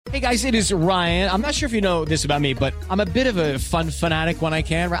Hey guys, it is Ryan. I'm not sure if you know this about me, but I'm a bit of a fun fanatic when I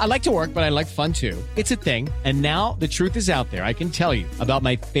can. I like to work, but I like fun too. It's a thing. And now the truth is out there. I can tell you about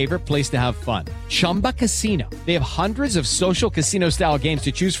my favorite place to have fun. Chumba Casino. They have hundreds of social casino style games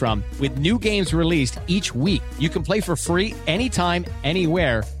to choose from with new games released each week. You can play for free anytime,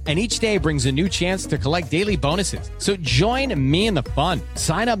 anywhere. And each day brings a new chance to collect daily bonuses. So join me in the fun.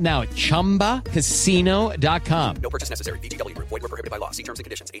 Sign up now at ChumbaCasino.com. No purchase necessary. VGW Group. Void where prohibited by law. See terms and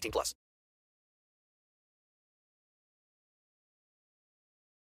conditions. 18+.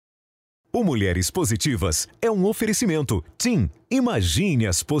 O Mulheres Positivas é um oferecimento. TIM, imagine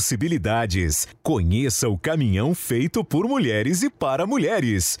as possibilidades. Conheça o caminhão feito por mulheres e para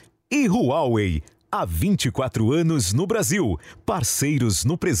mulheres. E Huawei, há 24 anos no Brasil. Parceiros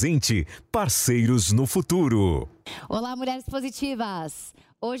no presente, parceiros no futuro. Olá, Mulheres Positivas!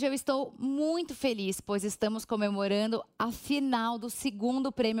 Hoje eu estou muito feliz, pois estamos comemorando a final do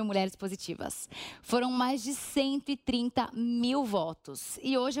segundo Prêmio Mulheres Positivas. Foram mais de 130 mil votos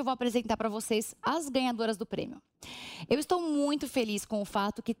e hoje eu vou apresentar para vocês as ganhadoras do prêmio. Eu estou muito feliz com o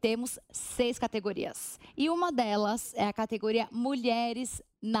fato que temos 6 categorias e uma delas é a categoria Mulheres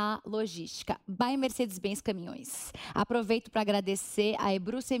na Logística, by Mercedes-Benz Caminhões. Aproveito para agradecer a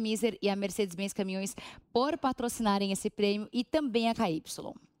Ebru Semiser e a Mercedes-Benz Caminhões por patrocinarem esse prêmio e também a KY.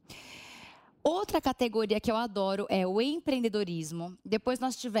 Outra categoria que eu adoro é o empreendedorismo. Depois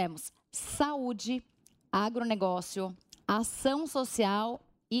nós tivemos saúde, agronegócio, ação social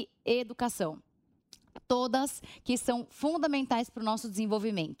e educação. Todas que são fundamentais para o nosso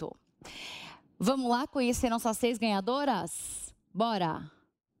desenvolvimento. Vamos lá conhecer nossas 6 ganhadoras? Bora!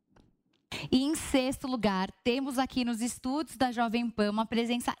 E em 6º lugar, temos aqui nos estúdios da Jovem Pan uma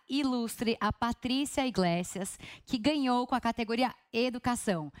presença ilustre, a Patrícia Iglesias, que ganhou com a categoria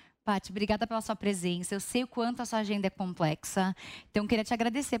Educação. Paty, obrigada pela sua presença. Eu sei o quanto a sua agenda é complexa. Então, eu queria te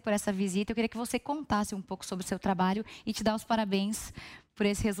agradecer por essa visita. Eu queria que você contasse um pouco sobre o seu trabalho e te dar os parabéns por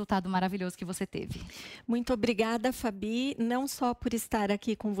esse resultado maravilhoso que você teve. Muito obrigada, Fabi, não só por estar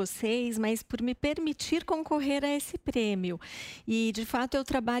aqui com vocês, mas por me permitir concorrer a esse prêmio. E, de fato, eu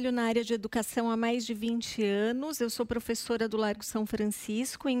trabalho na área de educação há mais de 20 anos. Eu sou professora do Largo São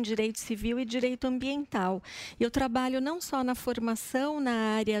Francisco em Direito Civil e Direito Ambiental. E eu trabalho não só na formação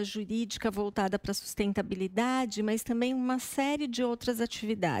na área jurídica voltada para a sustentabilidade, mas também uma série de outras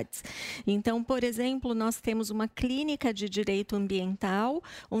atividades. Então, por exemplo, nós temos uma clínica de direito ambiental,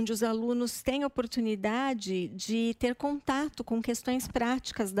 onde os alunos têm a oportunidade de ter contato com questões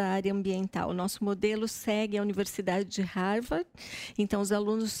práticas da área ambiental. O nosso modelo segue a Universidade de Harvard, então os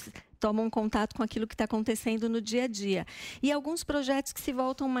alunos tomam contato com aquilo que está acontecendo no dia a dia. E alguns projetos que se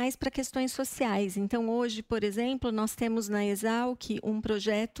voltam mais para questões sociais. Então, hoje, por exemplo, nós temos na Exalc um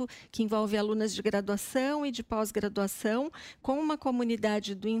projeto que envolve alunas de graduação e de pós-graduação com uma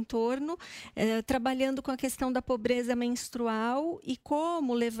comunidade do entorno, trabalhando com a questão da pobreza menstrual e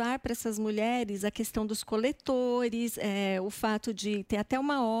como levar para essas mulheres a questão dos coletores, o fato de ter até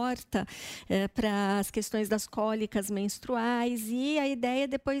uma horta para as questões das cólicas menstruais, e a ideia é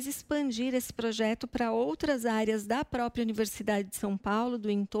depois expandir esse projeto para outras áreas da própria Universidade de São Paulo,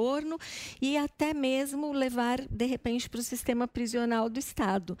 do entorno, e até mesmo levar, de repente, para o sistema prisional do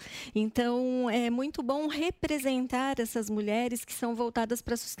Estado. Então, é muito bom representar essas mulheres que são voltadas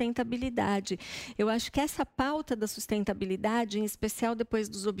para a sustentabilidade. Eu acho que essa pauta da sustentabilidade, em especial depois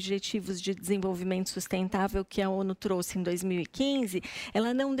dos Objetivos de Desenvolvimento Sustentável que a ONU trouxe em 2015,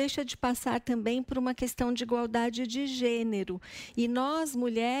 ela não deixa de passar também por uma questão de igualdade de gênero. E nós,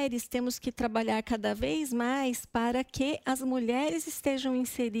 mulheres, temos que trabalhar cada vez mais para que as mulheres estejam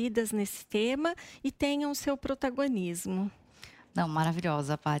inseridas nesse tema e tenham seu protagonismo. Não,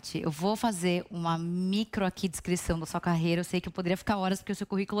 maravilhosa, Paty. Eu vou fazer uma micro aqui descrição da sua carreira. Eu sei que eu poderia ficar horas porque o seu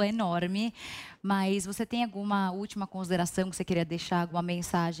currículo é enorme, mas você tem alguma última consideração que você queria deixar, alguma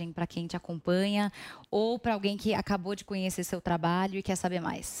mensagem para quem te acompanha ou para alguém que acabou de conhecer seu trabalho e quer saber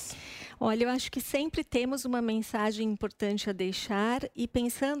mais? Olha, eu acho que sempre temos uma mensagem importante a deixar e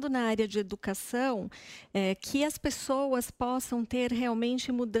pensando na área de educação, que as pessoas possam ter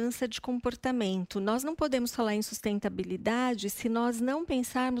realmente mudança de comportamento. Nós não podemos falar em sustentabilidade se nós não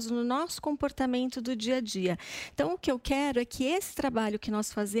pensarmos no nosso comportamento do dia a dia. Então, o que eu quero é que esse trabalho que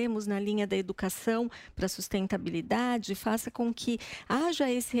nós fazemos na linha da educação para a sustentabilidade faça com que haja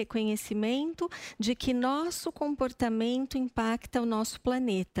esse reconhecimento de que nosso comportamento impacta o nosso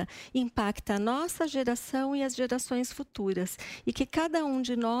planeta, impacta a nossa geração e as gerações futuras, e que cada um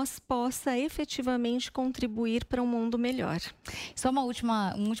de nós possa efetivamente contribuir para um mundo melhor. Só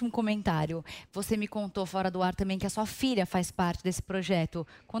um último comentário. Você me contou fora do ar também que a sua filha faz parte desse projeto.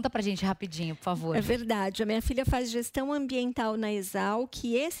 Conta pra gente rapidinho, por favor. É verdade. A minha filha faz gestão ambiental na Exalc,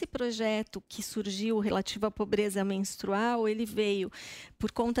 e esse projeto que surgiu relativo à pobreza menstrual, ele veio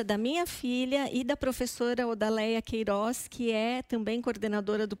por conta da minha filha e da professora Odaleia Queiroz, que é também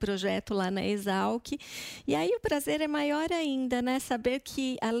coordenadora do projeto lá na Exalc. E aí o prazer é maior ainda, né? Saber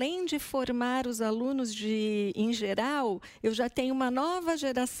que, além de formar os alunos em geral, eu já tenho uma nova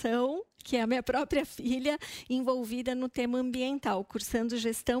geração, que é a minha própria filha, envolvida no tema ambiental, cursando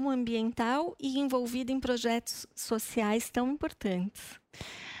gestão ambiental e envolvida em projetos sociais tão importantes.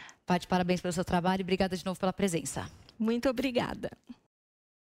 Paty, parabéns pelo seu trabalho e obrigada de novo pela presença. Muito obrigada.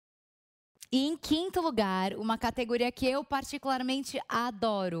 E em quinto lugar, uma categoria que eu particularmente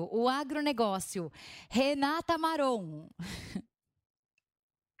adoro, o agronegócio. Renata Maron.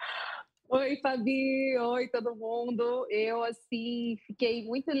 Oi, Fabi. Oi, todo mundo. Eu, assim, fiquei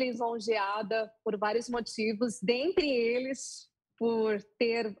muito lisonjeada por vários motivos, dentre eles, por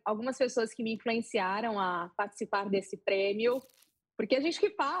ter algumas pessoas que me influenciaram a participar desse prêmio, porque a gente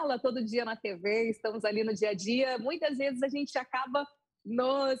que fala todo dia na TV, estamos ali no dia a dia, muitas vezes a gente acaba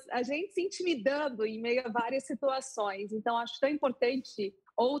a gente se intimidando em meio a várias situações. Então, acho tão importante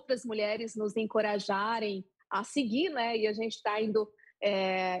outras mulheres nos encorajarem a seguir, né? E a gente está indo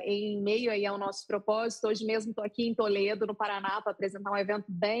em meio aí ao nosso propósito. Hoje mesmo estou aqui em Toledo, no Paraná, para apresentar um evento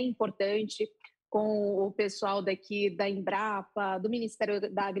bem importante com o pessoal daqui da Embrapa, do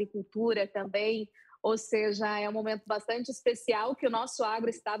Ministério da Agricultura também. Ou seja, é um momento bastante especial que o nosso agro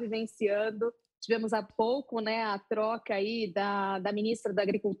está vivenciando. Tivemos há pouco, né, a troca aí da ministra da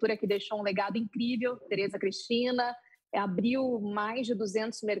Agricultura, que deixou um legado incrível, Tereza Cristina, abriu mais de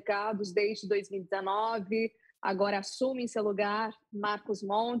 200 mercados desde 2019, agora assume em seu lugar Marcos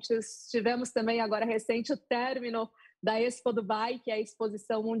Montes. Tivemos também agora recente o término da Expo Dubai, que é a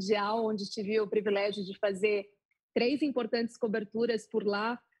exposição mundial, onde tive o privilégio de fazer 3 importantes coberturas por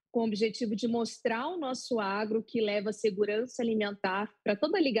lá, com o objetivo de mostrar o nosso agro, que leva segurança alimentar para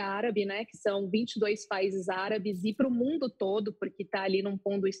toda a Liga Árabe, né, que são 22 países árabes, e para o mundo todo, porque está ali num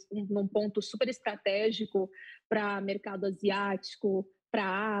ponto super estratégico para mercado asiático, para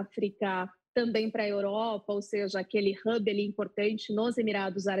a África, também para a Europa, ou seja, aquele hub ali importante nos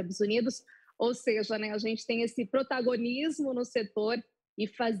Emirados Árabes Unidos. Ou seja, né, a gente tem esse protagonismo no setor, e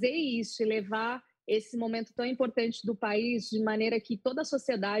fazer isso e levar esse momento tão importante do país de maneira que toda a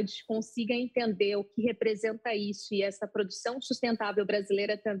sociedade consiga entender o que representa isso, e essa produção sustentável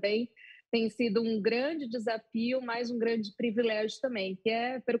brasileira também tem sido um grande desafio, mas um grande privilégio também, que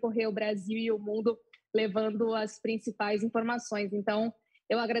é percorrer o Brasil e o mundo levando as principais informações. Então,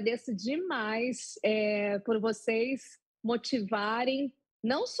 eu agradeço demais por vocês motivarem,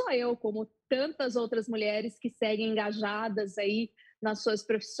 não só eu, como tantas outras mulheres que seguem engajadas aí nas suas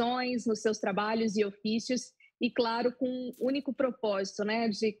profissões, nos seus trabalhos e ofícios, e claro, com um único propósito, né,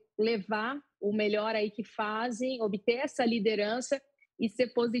 de levar o melhor aí que fazem, obter essa liderança e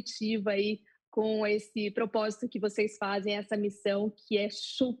ser positiva aí com esse propósito que vocês fazem, essa missão que é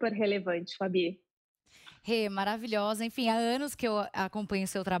super relevante, Fabi. Rê, maravilhosa. Enfim, há anos que eu acompanho o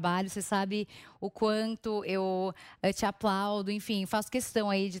seu trabalho, você sabe o quanto eu te aplaudo, enfim, faço questão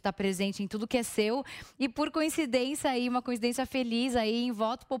aí de estar presente em tudo que é seu. E por coincidência aí, uma coincidência feliz aí, em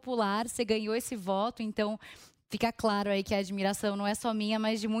voto popular, você ganhou esse voto, então fica claro aí que a admiração não é só minha,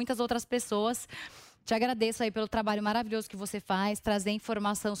 mas de muitas outras pessoas. Te agradeço aí pelo trabalho maravilhoso que você faz, trazer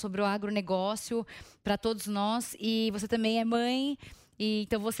informação sobre o agronegócio para todos nós. E você também é mãe, e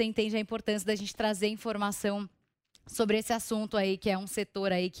então você entende a importância da gente trazer informação sobre esse assunto aí, que é um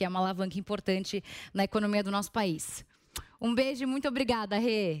setor aí que é uma alavanca importante na economia do nosso país. Um beijo e muito obrigada,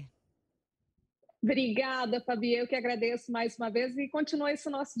 Rê. Obrigada, Fabi. Eu que agradeço mais uma vez, e continua esse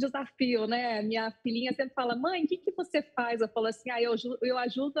nosso desafio, né? Minha filhinha sempre fala: mãe, o que você faz? Eu falo assim: eu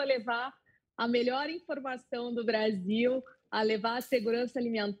ajudo a levar a melhor informação do Brasil, a levar a segurança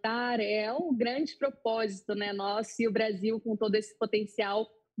alimentar. É um grande propósito, né, nosso, e o Brasil, com todo esse potencial,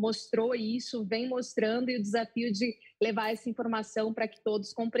 mostrou isso, vem mostrando, e o desafio de levar essa informação para que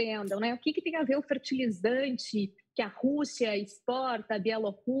todos compreendam, né? O que tem a ver o fertilizante que a Rússia exporta, a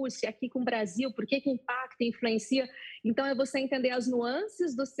Bielorrússia, aqui com o Brasil, por que impacta, influencia? Então, é você entender as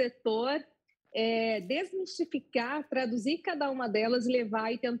nuances do setor, desmistificar, traduzir cada uma delas,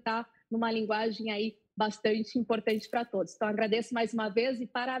 levar e tentar numa linguagem aí bastante importante para todos. Então, agradeço mais uma vez e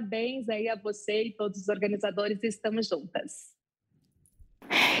parabéns aí a você e todos os organizadores, estamos juntas.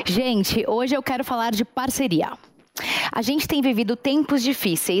 Gente, hoje eu quero falar de parceria. A gente tem vivido tempos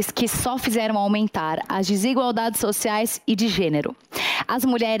difíceis que só fizeram aumentar as desigualdades sociais e de gênero. As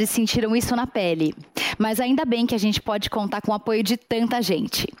mulheres sentiram isso na pele, mas ainda bem que a gente pode contar com o apoio de tanta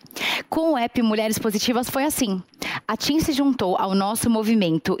gente. Com o app Mulheres Positivas foi assim. A TIM se juntou ao nosso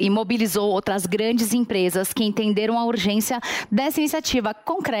movimento e mobilizou outras grandes empresas que entenderam a urgência dessa iniciativa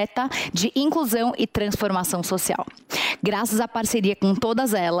concreta de inclusão e transformação social. Graças à parceria com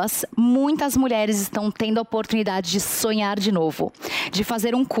todas elas, muitas mulheres estão tendo a oportunidade de sonhar de novo, de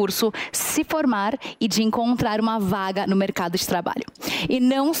fazer um curso, se formar e de encontrar uma vaga no mercado de trabalho. E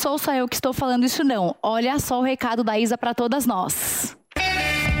não sou só eu que estou falando isso não. Olha só o recado da Isa para todas nós.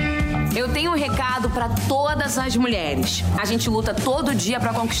 Eu tenho um recado para todas as mulheres. A gente luta todo dia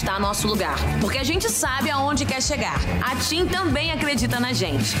para conquistar nosso lugar, porque a gente sabe aonde quer chegar. A TIM também acredita na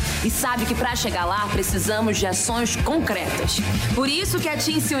gente e sabe que para chegar lá precisamos de ações concretas. Por isso que a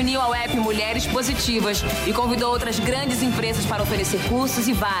TIM se uniu ao app Mulheres Positivas e convidou outras grandes empresas para oferecer cursos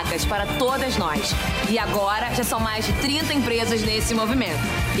e vagas para todas nós. E agora já são mais de 30 empresas nesse movimento.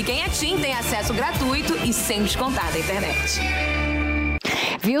 E quem é TIM tem acesso gratuito e sem descontar da internet.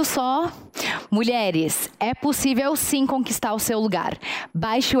 Viu só? Mulheres, é possível sim conquistar o seu lugar.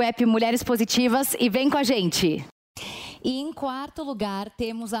 Baixe o app Mulheres Positivas e vem com a gente. E em quarto lugar,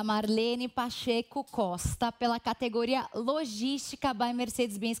 temos a Marlene Pacheco Costa, pela categoria Logística by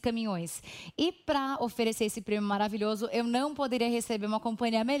Mercedes-Benz Caminhões. E para oferecer esse prêmio maravilhoso, eu não poderia receber uma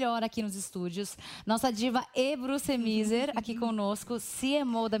companhia melhor aqui nos estúdios. Nossa diva Bruce Miser, aqui conosco,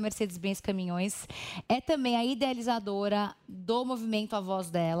 CMO da Mercedes-Benz Caminhões. É também a idealizadora do movimento A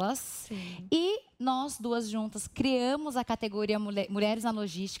Voz Delas. Sim. E nós duas juntas criamos a categoria Mulheres na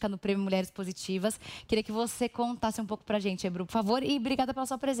Logística no Prêmio Mulheres Positivas. Queria que você contasse um pouco pra gente, Ebru, por favor, e obrigada pela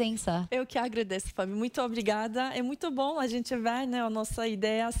sua presença. Eu que agradeço, Fábio. Muito obrigada. É muito bom a gente ver, né, a nossa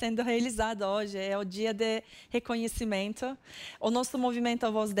ideia sendo realizada hoje. É o dia de reconhecimento. O nosso movimento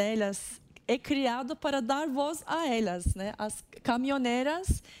A Voz Delas é criado para dar voz a elas, né? As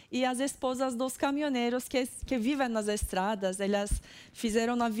caminhoneiras e as esposas dos caminhoneiros que vivem nas estradas, elas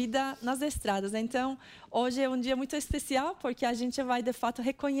fizeram a vida nas estradas. Então, hoje é um dia muito especial porque a gente vai, de fato,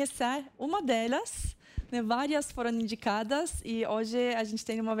 reconhecer uma delas, né? Várias foram indicadas e hoje a gente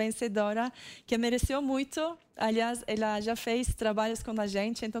tem uma vencedora que mereceu muito. Aliás, ela já fez trabalhos com a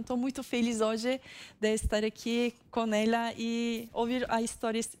gente, então estou muito feliz hoje de estar aqui com ela e ouvir a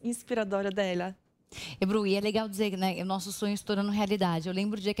história inspiradora dela. Ebru, e é legal dizer, né, o nosso sonho se tornando realidade. Eu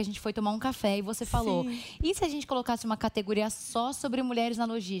lembro do dia que a gente foi tomar um café e você falou, e se a gente colocasse uma categoria só sobre mulheres na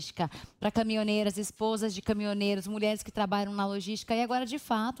logística? Para caminhoneiras, esposas de caminhoneiros, mulheres que trabalham na logística. E agora, de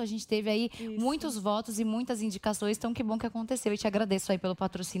fato, a gente teve aí muitos votos e muitas indicações. Então, que bom que aconteceu. E te agradeço aí pelo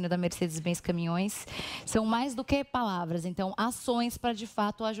patrocínio da Mercedes-Benz Caminhões. São mais do que palavras, então, ações para, de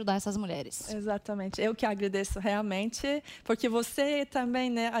fato, ajudar essas mulheres. Exatamente. Eu que agradeço realmente, porque você também,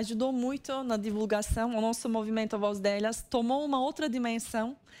 né, ajudou muito na divulgação. O nosso movimento A Voz Delas tomou uma outra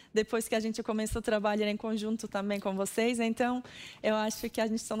dimensão depois que a gente começou a trabalhar em conjunto também com vocês. Então, eu acho que a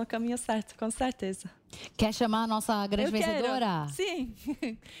gente está no caminho certo, com certeza. Quer chamar a nossa grande vencedora? Sim.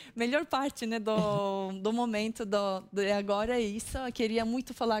 Melhor parte, né, do momento de agora é isso. Eu queria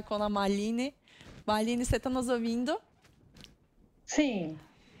muito falar com a Marlene. Marlene, você está nos ouvindo? Sim.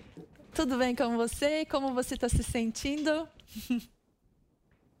 Tudo bem com você? Como você está se sentindo?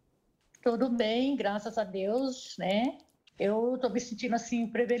 Tudo bem, graças a Deus, né? Eu estou me sentindo, assim,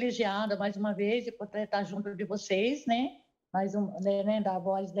 privilegiada, mais uma vez, de poder estar junto de vocês, né? Né, da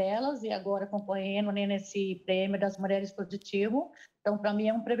Voz Delas, e agora acompanhando, né, nesse prêmio das Mulheres Positivo. Então, para mim,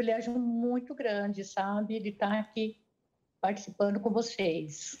 é um privilégio muito grande, sabe? De estar aqui participando com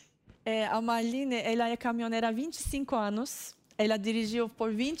vocês. A Marlene, ela é caminhoneira há 25 anos. Ela dirigiu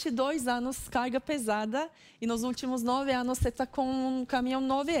por 22 anos carga pesada e nos últimos 9 anos você está com um caminhão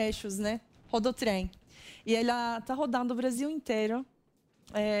 9 eixos, né? Rodotrem. E ela está rodando o Brasil inteiro.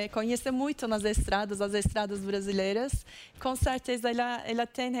 Conhece muito nas estradas, as estradas brasileiras. Com certeza ela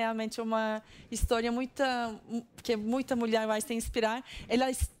tem realmente uma história que muita mulher vai se inspirar. Ela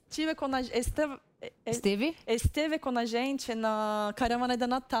esteve com a gente na caravana da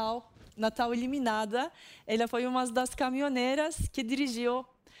Natal Eliminada. Ela foi uma das caminhoneiras que dirigiu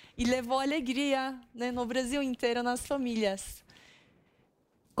e levou alegria, né, no Brasil inteiro, nas famílias.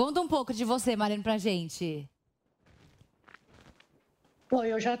 Conta um pouco de você, Marlene, pra gente. Bom,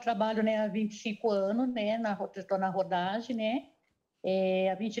 eu já trabalho, né, há 25 anos, né, estou na rodagem, né,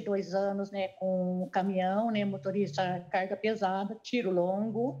 há 22 anos, né, com caminhão, né, motorista carga pesada, tiro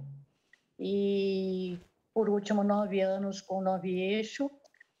longo, e por último 9 anos com 9 eixos.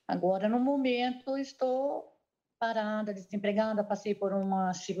 Agora, no momento, estou parada, desempregada, passei por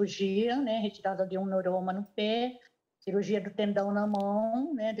uma cirurgia, né, retirada de um neuroma no pé, cirurgia do tendão na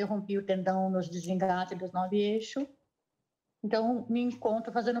mão, né? Derrompi o tendão nos desengates dos 9 eixos. Então, me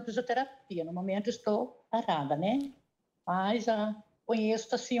encontro fazendo fisioterapia. No momento, estou parada, né? Mas já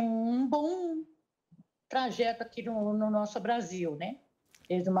conheço, assim, um bom trajeto aqui no nosso Brasil, né?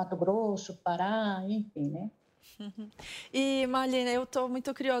 Desde o Mato Grosso, Pará, enfim, né? E, Marlene, eu estou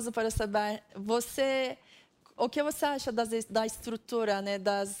muito curiosa para saber, o que você acha da estrutura, né,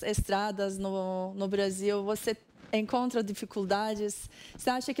 das estradas no Brasil? Você encontra dificuldades? Você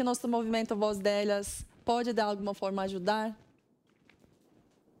acha que nosso movimento Voz Delas pode, de alguma forma, ajudar?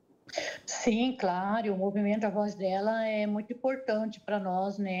 Sim, claro, o movimento A Voz Dela é muito importante para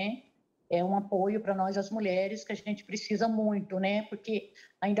nós, né? É um apoio para nós, as mulheres, que a gente precisa muito, né? Porque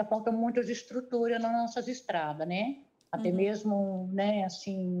ainda faltam muitas estruturas nas nossas estradas, né? Até mesmo, né,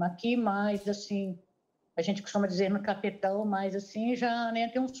 assim, aqui mais, assim, a gente costuma dizer no Capetão, mas assim, já,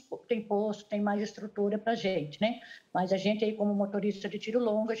 né, tem posto, tem mais estrutura para a gente, né? Mas a gente aí, como motorista de tiro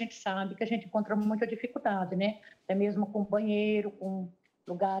longo, a gente sabe que a gente encontra muita dificuldade, né? Até mesmo com banheiro, com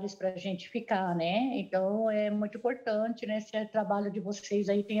lugares para a gente ficar, né? Então, é muito importante, né? Esse trabalho de vocês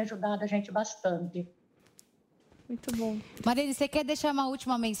aí tem ajudado a gente bastante. Muito bom. Marlene, você quer deixar uma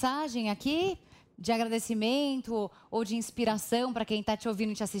última mensagem aqui? De agradecimento ou de inspiração para quem está te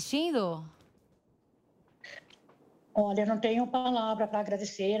ouvindo e te assistindo? Olha, eu não tenho palavra para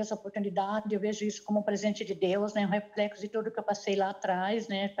agradecer essa oportunidade. Eu vejo isso como um presente de Deus, né? Um reflexo de tudo que eu passei lá atrás,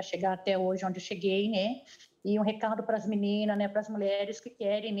 né? Para chegar até hoje onde eu cheguei, né? E um recado para as meninas, né? Para as mulheres que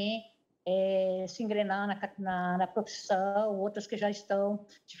querem, né? Se engrenar na profissão, outras que já estão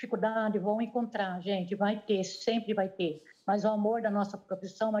dificuldade, vão encontrar, gente, vai ter, sempre vai ter. Mas o amor da nossa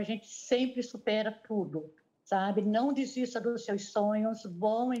profissão, a gente sempre supera tudo, sabe? Não desista dos seus sonhos,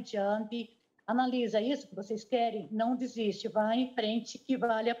 vão em diante, analisa isso que vocês querem, não desiste, vai em frente que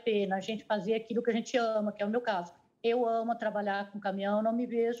vale a pena a gente fazer aquilo que a gente ama, que é o meu caso. Eu amo trabalhar com caminhão, não me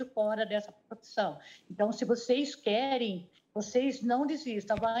vejo fora dessa profissão. Então, se vocês querem, vocês não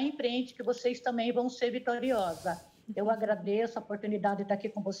desistam, vá em frente que vocês também vão ser vitoriosa. Eu agradeço a oportunidade de estar aqui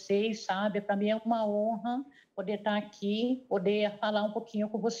com vocês, sabe? Para mim é uma honra poder estar aqui, poder falar um pouquinho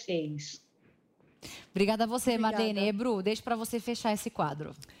com vocês. Obrigada a você, Obrigada. Marlene. Ebru, deixa para você fechar esse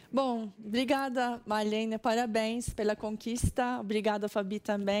quadro. Bom, obrigada, Marlene, parabéns pela conquista, obrigada, Fabi,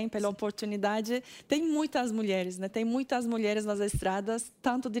 também, pela oportunidade. Tem muitas mulheres, né? Tem muitas mulheres nas estradas,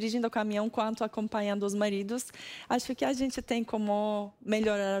 tanto dirigindo o caminhão quanto acompanhando os maridos. Acho que a gente tem como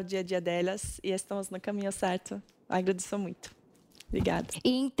melhorar o dia a dia delas e estamos no caminho certo. Agradeço muito. Obrigada. E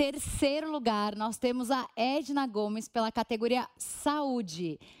em terceiro lugar, nós temos a Edna Gomes pela categoria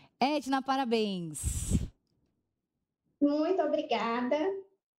Saúde. Edna, parabéns. Muito obrigada.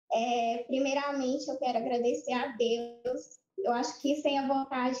 Primeiramente, eu quero agradecer a Deus. Eu acho que sem a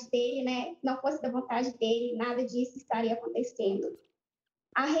vontade dele, né, não fosse da vontade dele, nada disso estaria acontecendo.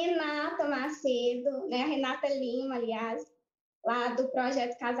 A Renata Macedo, né, a Renata Lima, aliás, lá do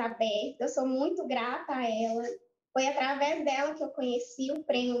Projeto Casa Aberta, eu sou muito grata a ela. Foi através dela que eu conheci o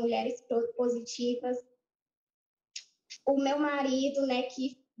Prêmio Mulheres Positivas. O meu marido, né,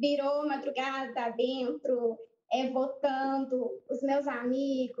 que virou madrugada dentro, votando, os meus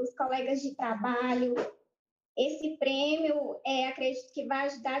amigos, colegas de trabalho. Esse prêmio, acredito que vai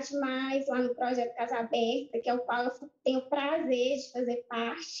ajudar demais lá no Projeto Casa Aberta, que é o qual eu tenho o prazer de fazer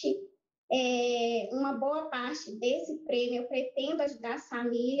parte. Uma boa parte desse prêmio eu pretendo ajudar as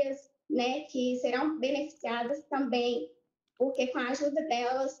famílias, né, que serão beneficiadas também, porque com a ajuda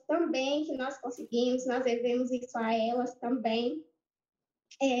delas também que nós conseguimos, nós devemos isso a elas também.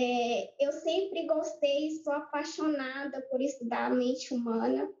 Eu sempre gostei, sou apaixonada por estudar a mente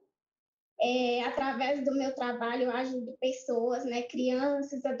humana. Através do meu trabalho, eu ajudo pessoas, né,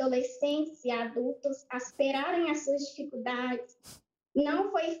 crianças, adolescentes e adultos a superarem as suas dificuldades. Não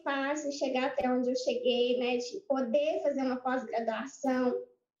foi fácil chegar até onde eu cheguei, né, de poder fazer uma pós-graduação.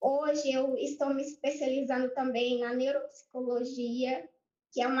 Hoje eu estou me especializando também na neuropsicologia,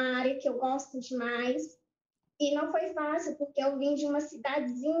 que é uma área que eu gosto demais. E não foi fácil, porque eu vim de uma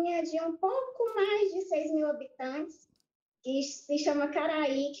cidadezinha de um pouco mais de 6 mil habitantes, que se chama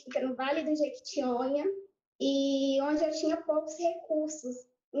Caraí, que fica no Vale do Jequitinhonha, e onde eu tinha poucos recursos.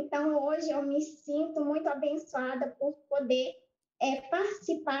 Então, hoje eu me sinto muito abençoada por poder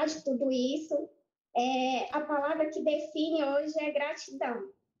participar de tudo isso. A palavra que define hoje é gratidão.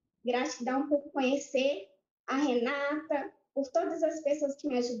 Gratidão por conhecer a Renata, por todas as pessoas que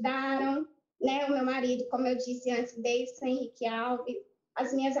me ajudaram, né? O meu marido, como eu disse antes, Davidson Henrique Alves,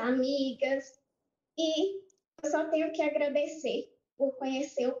 as minhas amigas, e eu só tenho que agradecer por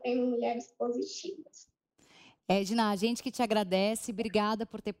conhecer o Prêmio Mulheres Positivas. Edna, a gente que te agradece, obrigada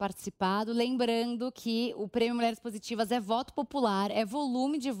por ter participado. Lembrando que o Prêmio Mulheres Positivas é voto popular, é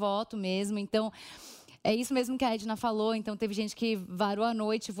volume de voto mesmo, então é isso mesmo que a Edna falou. Então teve gente que varou a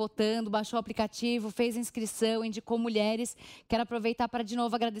noite votando, baixou o aplicativo, fez a inscrição, indicou mulheres. Quero aproveitar para de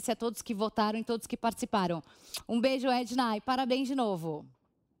novo agradecer a todos que votaram e todos que participaram. Um beijo, Edna, e parabéns de novo.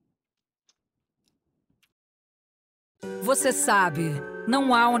 Você sabe,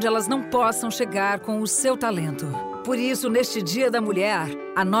 não há onde elas não possam chegar com o seu talento. Por isso, neste Dia da Mulher,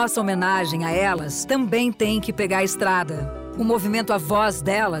 a nossa homenagem a elas também tem que pegar a estrada. O movimento A Voz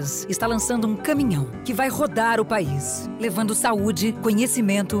Delas está lançando um caminhão que vai rodar o país, levando saúde,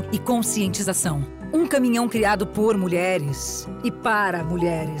 conhecimento e conscientização. Um caminhão criado por mulheres e para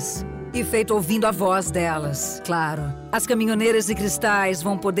mulheres. E feito ouvindo a voz delas, claro. As caminhoneiras de cristais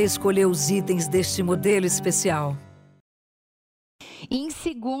vão poder escolher os itens deste modelo especial. Em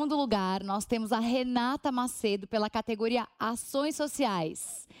segundo lugar, nós temos a Renata Macedo pela categoria Ações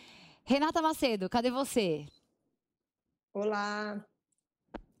Sociais. Renata Macedo, cadê você? Olá.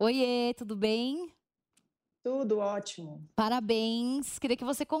 Oiê, tudo bem? Tudo ótimo. Parabéns. Queria que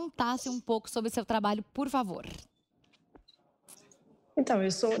você contasse um pouco sobre o seu trabalho, por favor. Então,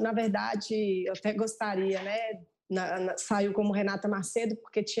 eu sou, na verdade, eu até gostaria, né? Saiu como Renata Macedo,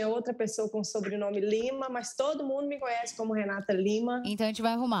 porque tinha outra pessoa com o sobrenome Lima, mas todo mundo me conhece como Renata Lima. Então a gente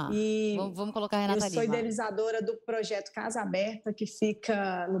vai arrumar. E vamos colocar a Renata Lima. Eu sou idealizadora do projeto Casa Aberta, que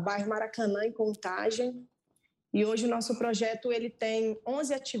fica no bairro Maracanã, em Contagem. E hoje o nosso projeto ele tem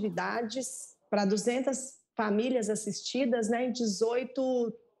 11 atividades para 200 famílias assistidas, né, em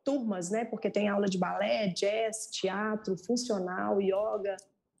 18 turmas, né, porque tem aula de balé, jazz, teatro, funcional, yoga,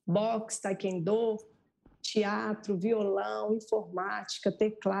 boxe, taekwondo, teatro, violão, informática,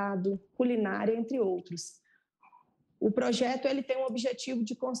 teclado, culinária, entre outros. O projeto ele tem o objetivo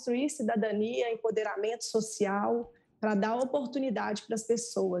de construir cidadania, empoderamento social, para dar oportunidade para as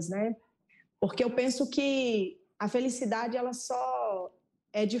pessoas, né? Porque eu penso que a felicidade ela só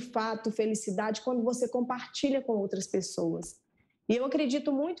é de fato felicidade quando você compartilha com outras pessoas. E eu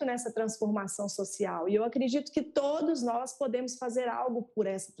acredito muito nessa transformação social. E eu acredito que todos nós podemos fazer algo por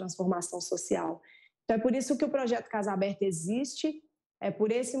essa transformação social. Então, é por isso que o projeto Casa Aberta existe, é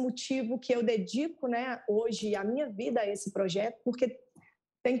por esse motivo que eu dedico, né, hoje a minha vida a esse projeto, porque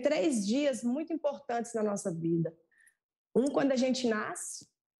tem 3 dias muito importantes na nossa vida. Quando a gente nasce,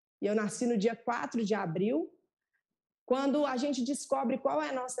 e eu nasci no dia 4 de abril, quando a gente descobre qual é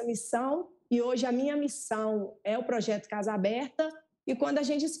a nossa missão, e hoje a minha missão é o projeto Casa Aberta, e quando a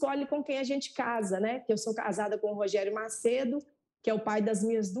gente escolhe com quem a gente casa, né? Que eu sou casada com o Rogério Macedo, que é o pai das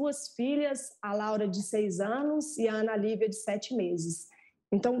minhas 2 filhas, a Laura de 6 anos e a Ana Lívia de 7 meses.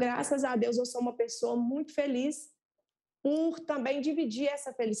 Então, graças a Deus, eu sou uma pessoa muito feliz por também dividir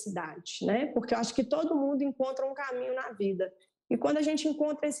essa felicidade, né? Porque eu acho que todo mundo encontra um caminho na vida. E quando a gente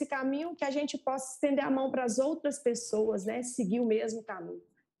encontra esse caminho, que a gente possa estender a mão para as outras pessoas, né? Seguir o mesmo caminho.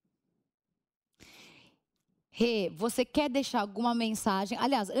 Rê, você quer deixar alguma mensagem?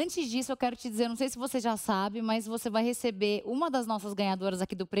 Aliás, antes disso, eu quero te dizer, não sei se você já sabe, mas você vai receber, uma das nossas ganhadoras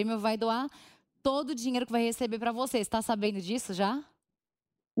aqui do prêmio vai doar todo o dinheiro que vai receber para você. Você está sabendo disso já?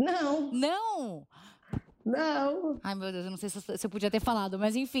 Não. Não? Não. Ai, meu Deus, eu não sei se eu podia ter falado,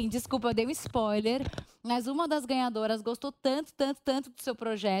 mas enfim, desculpa, eu dei um spoiler. Mas uma das ganhadoras gostou tanto do seu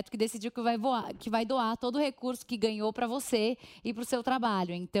projeto que decidiu que vai doar todo o recurso que ganhou para você e para o seu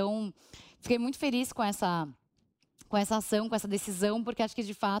trabalho. Então, fiquei muito feliz com essa ação, com essa decisão, porque acho que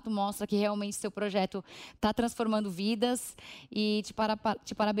de fato mostra que realmente seu projeto está transformando vidas e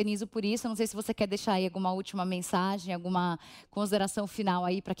te parabenizo por isso. Eu não sei se você quer deixar aí alguma última mensagem, alguma consideração final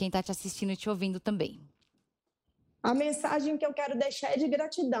aí para quem está te assistindo e te ouvindo também. A mensagem que eu quero deixar é de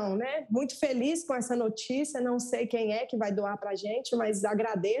gratidão, né? Muito feliz com essa notícia, não sei quem é que vai doar para a gente, mas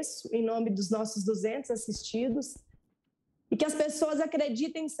agradeço em nome dos nossos 200 assistidos e que as pessoas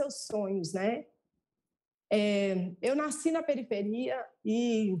acreditem em seus sonhos, né? Eu nasci na periferia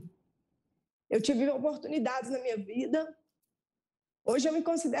e eu tive oportunidades na minha vida. Hoje eu me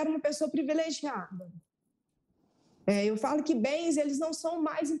considero uma pessoa privilegiada. Eu falo que bens, eles não são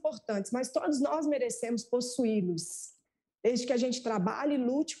mais importantes, mas todos nós merecemos possuí-los, desde que a gente trabalhe e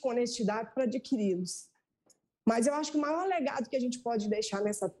lute com honestidade para adquiri-los. Mas eu acho que o maior legado que a gente pode deixar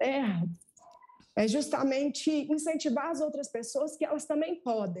nessa terra é justamente incentivar as outras pessoas que elas também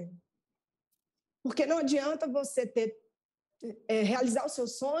podem. Porque não adianta você realizar os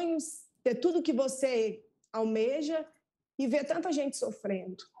seus sonhos, ter tudo que você almeja e ver tanta gente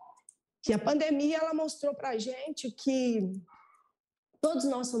sofrendo. Que a pandemia ela mostrou para a gente que todos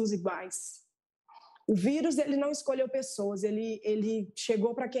nós somos iguais. O vírus ele não escolheu pessoas, ele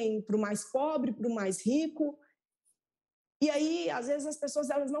chegou para o mais pobre, para o mais rico, E aí, às vezes, as pessoas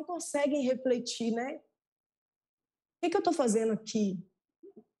elas não conseguem refletir, né? O que eu estou fazendo aqui?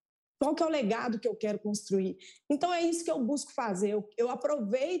 Qual que é o legado que eu quero construir? Então, é isso que eu busco fazer. Eu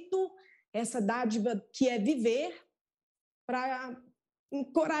aproveito essa dádiva que é viver para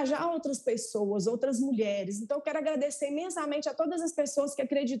encorajar outras pessoas, outras mulheres. Então, eu quero agradecer imensamente a todas as pessoas que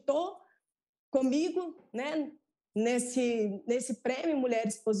acreditou comigo, né, nesse prêmio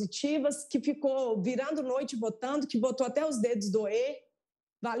Mulheres Positivas, que ficou virando noite votando, que botou até os dedos doer.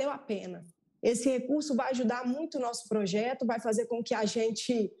 Valeu a pena. Esse recurso vai ajudar muito o nosso projeto, vai fazer com que a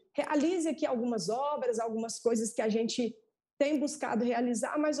gente realize aqui algumas obras, algumas coisas que a gente tem buscado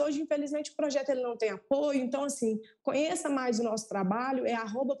realizar, mas hoje, infelizmente, o projeto ele não tem apoio. Então, assim, conheça mais o nosso trabalho, é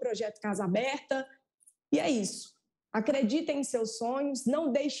 @projeto Casa Aberta, e é isso. Acreditem em seus sonhos,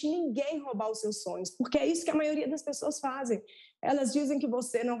 não deixe ninguém roubar os seus sonhos, porque é isso que a maioria das pessoas fazem. Elas dizem que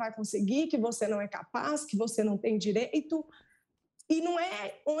você não vai conseguir, que você não é capaz, que você não tem direito, e não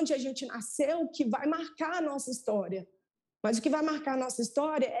é onde a gente nasceu que vai marcar a nossa história, mas o que vai marcar a nossa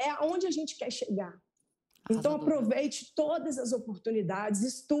história é aonde a gente quer chegar. Então, aproveite todas as oportunidades,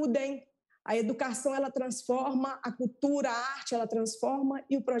 estudem. A educação, ela transforma, a cultura, a arte, ela transforma,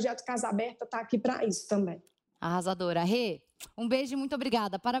 e o projeto Casa Aberta está aqui para isso também. Arrasadora. Rê, um beijo e muito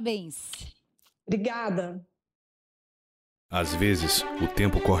obrigada. Parabéns. Obrigada. Às vezes, o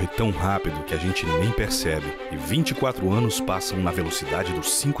tempo corre tão rápido que a gente nem percebe e 24 anos passam na velocidade do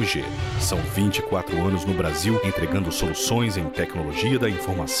 5G. São 24 anos no Brasil entregando soluções em tecnologia da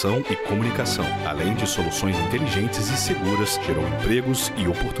informação e comunicação. Além de soluções inteligentes e seguras, gerou empregos e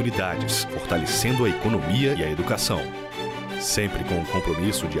oportunidades, fortalecendo a economia e a educação. Sempre com o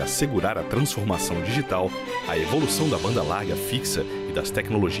compromisso de assegurar a transformação digital, a evolução da banda larga fixa e das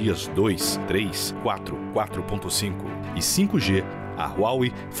tecnologias 2, 3, 4, 4.5 e 5G, a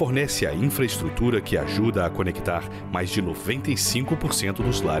Huawei fornece a infraestrutura que ajuda a conectar mais de 95%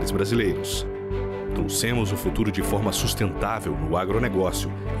 dos lares brasileiros. Trouxemos o futuro de forma sustentável no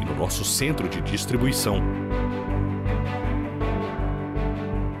agronegócio e no nosso centro de distribuição.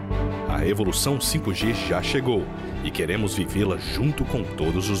 A evolução 5G já chegou e queremos vivê-la junto com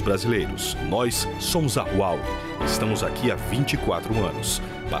todos os brasileiros. Nós somos a Huawei. Estamos aqui há 24 anos.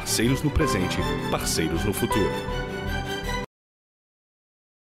 Parceiros no presente, parceiros no futuro.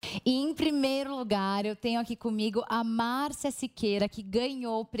 E em primeiro lugar, eu tenho aqui comigo a Márcia Siqueira, que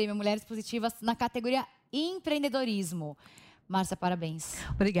ganhou o prêmio Mulheres Positivas na categoria Empreendedorismo. Márcia, parabéns.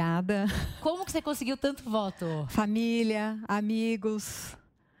 Obrigada. Como que você conseguiu tanto voto? Família, amigos,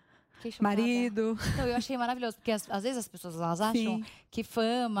 marido. Então, eu achei maravilhoso, porque às vezes as pessoas elas acham Sim. que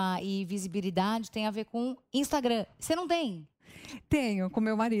fama e visibilidade tem a ver com Instagram. Você não tem? Tenho, com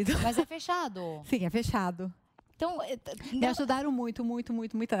meu marido. Mas é fechado? Sim, é fechado. Então, me ajudaram muito.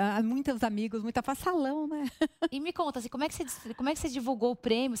 Muitos amigos, muita faz salão, né? E me conta, assim, como é que você divulgou o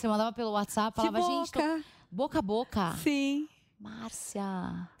prêmio? Você mandava pelo WhatsApp, falava, gente, boca a boca. Sim. Márcia.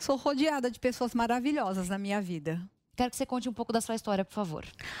 Sou rodeada de pessoas maravilhosas na minha vida. Quero que você conte um pouco da sua história, por favor.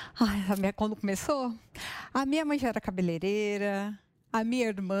 Ai, quando começou, a minha mãe já era cabeleireira, a minha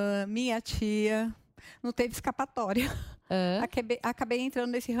irmã, minha tia, não teve escapatória. Acabei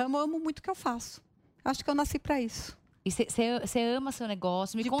entrando nesse ramo, eu amo muito o que eu faço. Acho que eu nasci para isso. E você ama seu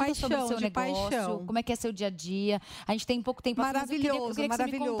negócio? Me conta sobre o seu negócio, como é que é seu dia a dia. A gente tem pouco tempo. Maravilhoso, eu queria que você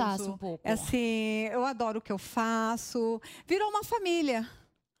me contasse um pouco. Assim, eu adoro o que eu faço. Virou uma família.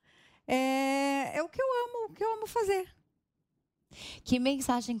 É o que eu amo fazer. Que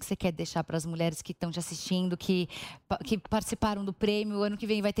mensagem que você quer deixar para as mulheres que estão te assistindo, que participaram do prêmio? O ano que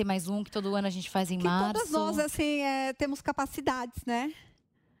vem vai ter mais um, que todo ano a gente faz em março. Todas nós, assim, temos capacidades, né?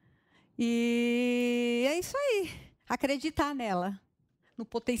 E é isso aí. Acreditar nela, no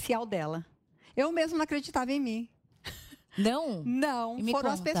potencial dela. Eu mesmo não acreditava em mim. Não? Não,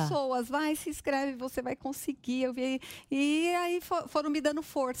 foram as pessoas. Vai, se inscreve, você vai conseguir. Eu vi, e aí foram me dando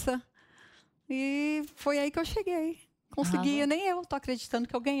força. E foi aí que eu cheguei. Consegui, nem eu tô acreditando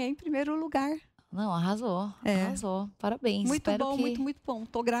que eu ganhei em primeiro lugar. Não, arrasou. Arrasou. Parabéns. Muito bom, muito bom.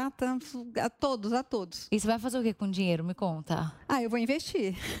 Tô grata a todos. E você vai fazer o que com o dinheiro? Me conta. Eu vou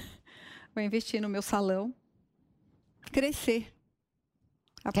investir. Vou investir no meu salão. Crescer.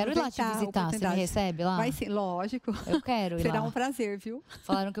 Quero ir lá te visitar. Você me recebe lá? Vai sim, lógico. Eu quero ir lá. Será um prazer, viu?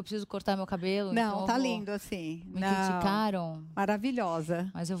 Falaram que eu preciso cortar meu cabelo. Não, então tá lindo assim. Me criticaram.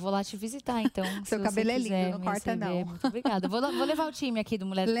 Maravilhosa. Mas eu vou lá te visitar, então. Seu cabelo é lindo, não corta não. Muito obrigada. Vou levar o time aqui do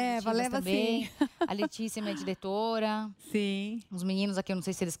Mulheres Positivas também. Sim. A Letícia, minha diretora. Sim. Os meninos aqui, eu não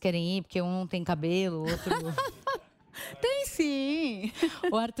sei se eles querem ir, porque um não tem cabelo, o outro... Tem sim.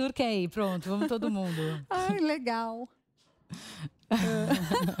 O Arthur quer ir, pronto, vamos todo mundo. Ai, legal.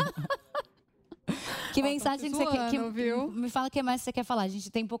 Que mensagem que você quer? Viu? Me fala o que mais você quer falar. A gente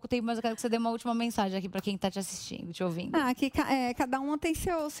tem pouco tempo, mas eu quero que você dê uma última mensagem aqui para quem está te assistindo, te ouvindo. Cada um tem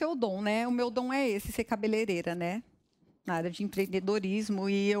seu dom, né? O meu dom é esse, ser cabeleireira, né? Na área de empreendedorismo.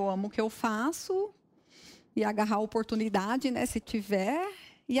 E eu amo o que eu faço. E agarrar a oportunidade, né? Se tiver.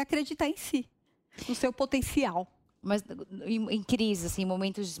 E acreditar em si. No seu potencial. Mas em crise, assim,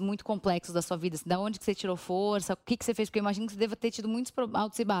 momentos muito complexos da sua vida, assim, da onde que você tirou força? O que você fez? Porque eu imagino que você deva ter tido muitos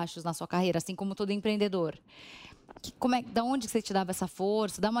altos e baixos na sua carreira, assim como todo empreendedor. Da onde que você te dava essa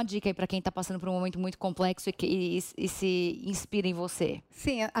força? Dá uma dica aí para quem está passando por um momento muito complexo e se inspira em você.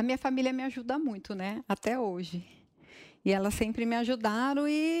 Sim, a minha família me ajuda muito, né? Até hoje. E elas sempre me ajudaram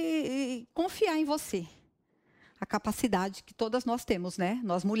e confiar em você. A capacidade que todas nós temos, né?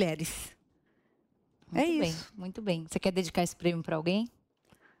 Nós mulheres. Muito bem, muito bem. Você quer dedicar esse prêmio para alguém?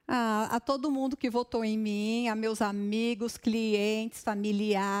 A todo mundo que votou em mim, a meus amigos, clientes,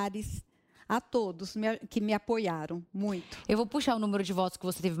 familiares, a todos que me apoiaram muito. Eu vou puxar o número de votos que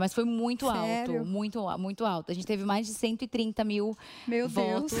você teve, mas foi muito Sério? alto, muito alto. A gente teve mais de 130 mil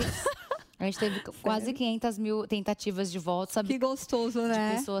votos. A gente teve quase 500 mil tentativas de votos, sabe? Que gostoso,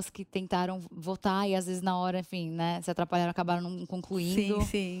 né? De pessoas que tentaram votar e às vezes na hora, enfim, né? Se atrapalharam, acabaram não concluindo.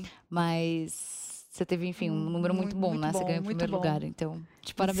 Sim. Mas você teve, enfim, um número muito bom, né? Você ganhou o primeiro lugar, então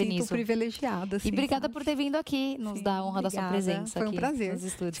te parabenizo. Me sinto privilegiada, sim, e obrigada por ter vindo aqui, nos dar a honra da sua presença aqui. Foi um prazer. Nos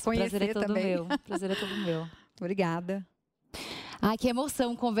estúdios. Te conhecer Prazer é todo também. meu. Prazer é todo meu. Obrigada. Ai, que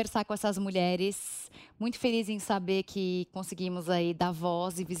emoção conversar com essas mulheres. Muito feliz em saber que conseguimos aí dar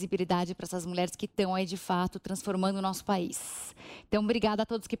voz e visibilidade para essas mulheres que estão aí de fato transformando o nosso país. Então, obrigada a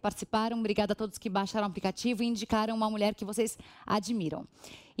todos que participaram, obrigada a todos que baixaram o aplicativo e indicaram uma mulher que vocês admiram.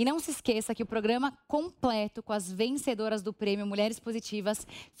 E não se esqueça que o programa completo com as vencedoras do prêmio Mulheres Positivas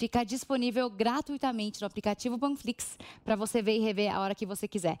fica disponível gratuitamente no aplicativo Panflix para você ver e rever a hora que você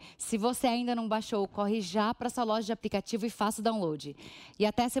quiser. Se você ainda não baixou, corre já para sua loja de aplicativo e faça o download. E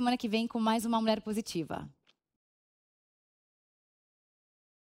até a semana que vem com mais uma Mulher Positiva.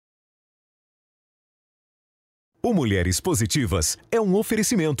 O Mulheres Positivas é um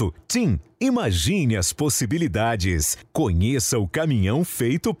oferecimento. TIM, imagine as possibilidades. Conheça o caminhão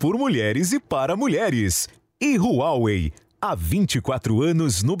feito por mulheres e para mulheres. E Huawei, há 24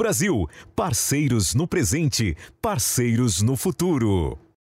 anos no Brasil. Parceiros no presente, parceiros no futuro.